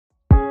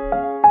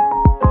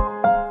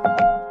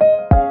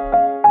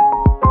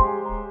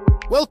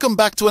Welcome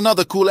back to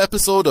another cool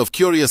episode of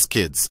Curious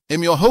Kids.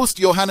 I'm your host,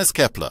 Johannes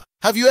Kepler.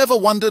 Have you ever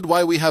wondered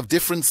why we have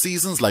different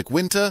seasons like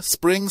winter,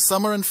 spring,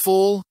 summer and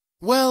fall?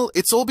 Well,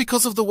 it's all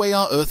because of the way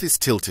our Earth is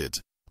tilted.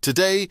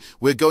 Today,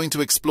 we're going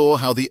to explore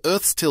how the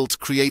Earth's tilt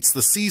creates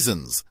the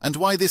seasons and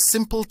why this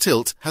simple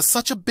tilt has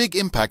such a big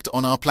impact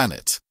on our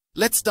planet.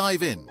 Let's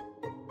dive in.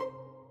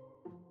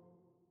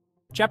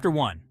 Chapter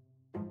 1.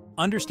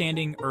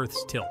 Understanding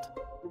Earth's Tilt.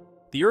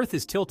 The Earth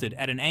is tilted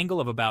at an angle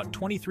of about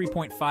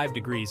 23.5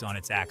 degrees on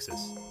its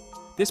axis.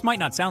 This might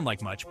not sound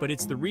like much, but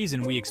it's the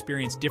reason we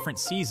experience different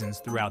seasons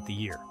throughout the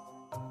year.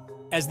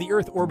 As the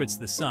Earth orbits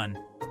the Sun,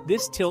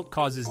 this tilt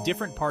causes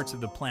different parts of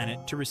the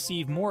planet to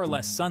receive more or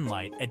less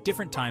sunlight at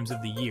different times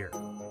of the year.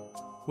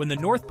 When the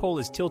North Pole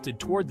is tilted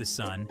toward the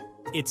Sun,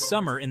 it's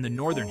summer in the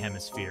Northern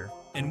Hemisphere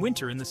and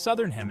winter in the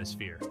Southern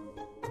Hemisphere.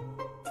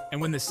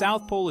 And when the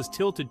South Pole is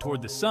tilted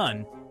toward the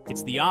Sun,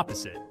 it's the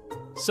opposite.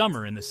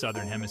 Summer in the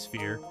Southern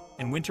Hemisphere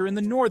and winter in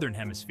the Northern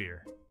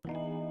Hemisphere.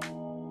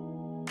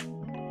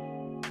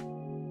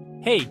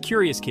 Hey,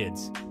 curious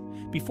kids!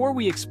 Before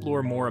we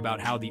explore more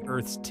about how the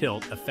Earth's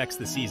tilt affects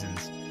the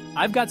seasons,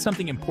 I've got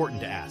something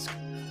important to ask.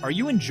 Are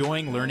you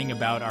enjoying learning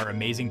about our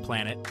amazing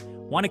planet?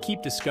 Want to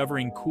keep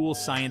discovering cool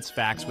science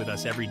facts with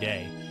us every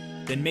day?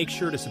 Then make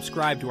sure to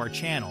subscribe to our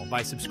channel.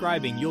 By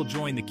subscribing, you'll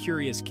join the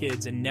curious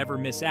kids and never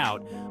miss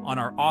out on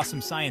our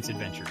awesome science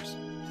adventures.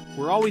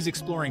 We're always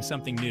exploring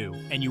something new,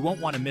 and you won't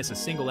want to miss a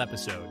single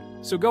episode.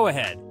 So go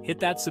ahead, hit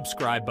that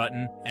subscribe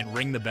button and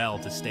ring the bell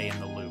to stay in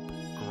the loop.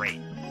 Great.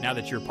 Now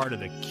that you're part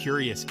of the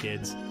curious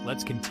kids,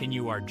 let's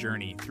continue our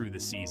journey through the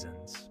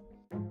seasons.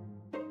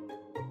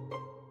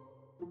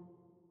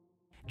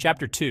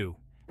 Chapter 2.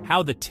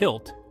 How the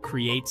tilt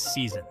creates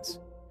seasons.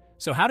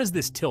 So how does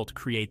this tilt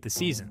create the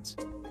seasons?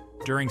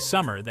 During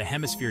summer, the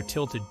hemisphere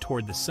tilted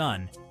toward the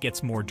sun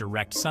gets more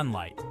direct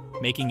sunlight,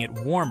 making it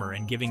warmer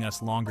and giving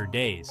us longer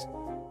days.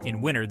 In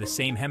winter, the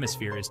same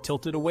hemisphere is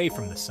tilted away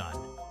from the sun,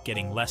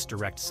 getting less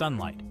direct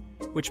sunlight,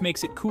 which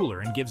makes it cooler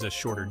and gives us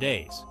shorter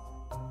days.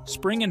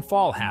 Spring and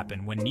fall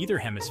happen when neither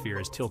hemisphere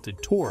is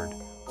tilted toward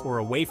or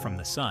away from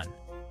the sun.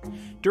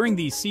 During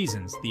these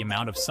seasons, the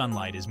amount of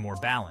sunlight is more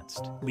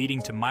balanced,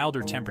 leading to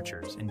milder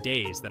temperatures and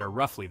days that are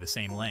roughly the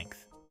same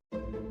length.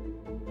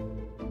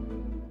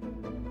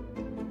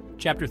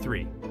 Chapter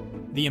 3.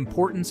 The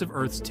importance of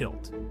Earth's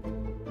tilt.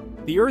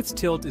 The Earth's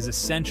tilt is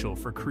essential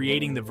for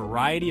creating the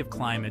variety of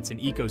climates and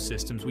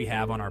ecosystems we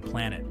have on our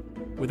planet.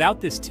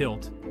 Without this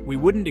tilt, we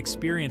wouldn't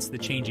experience the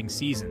changing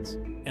seasons,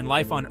 and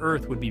life on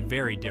Earth would be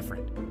very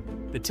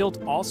different. The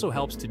tilt also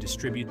helps to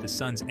distribute the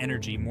sun's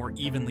energy more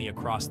evenly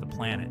across the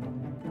planet,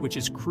 which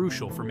is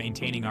crucial for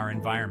maintaining our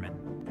environment.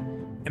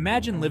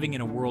 Imagine living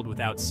in a world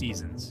without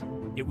seasons.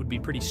 It would be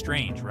pretty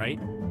strange, right?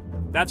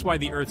 That's why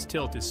the Earth's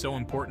tilt is so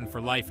important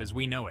for life as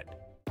we know it.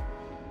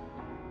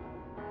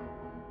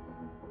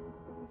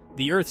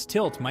 The Earth's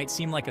tilt might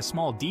seem like a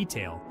small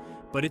detail,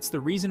 but it's the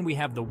reason we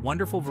have the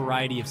wonderful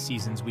variety of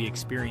seasons we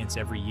experience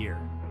every year.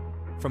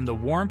 From the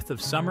warmth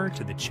of summer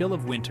to the chill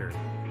of winter,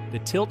 the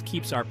tilt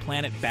keeps our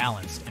planet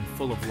balanced and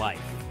full of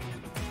life.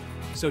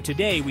 So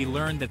today we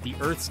learned that the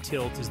Earth's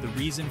tilt is the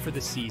reason for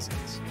the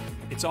seasons.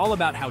 It's all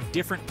about how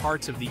different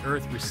parts of the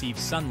Earth receive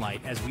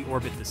sunlight as we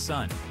orbit the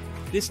sun.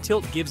 This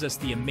tilt gives us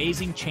the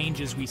amazing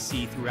changes we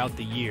see throughout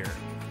the year.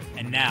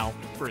 And now,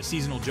 for a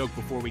seasonal joke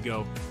before we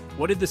go,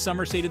 what did the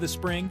summer say to the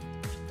spring?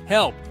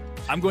 Help!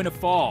 I'm going to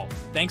fall.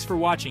 Thanks for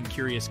watching,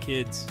 curious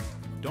kids.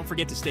 Don't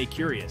forget to stay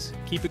curious,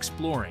 keep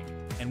exploring,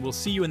 and we'll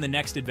see you in the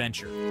next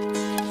adventure.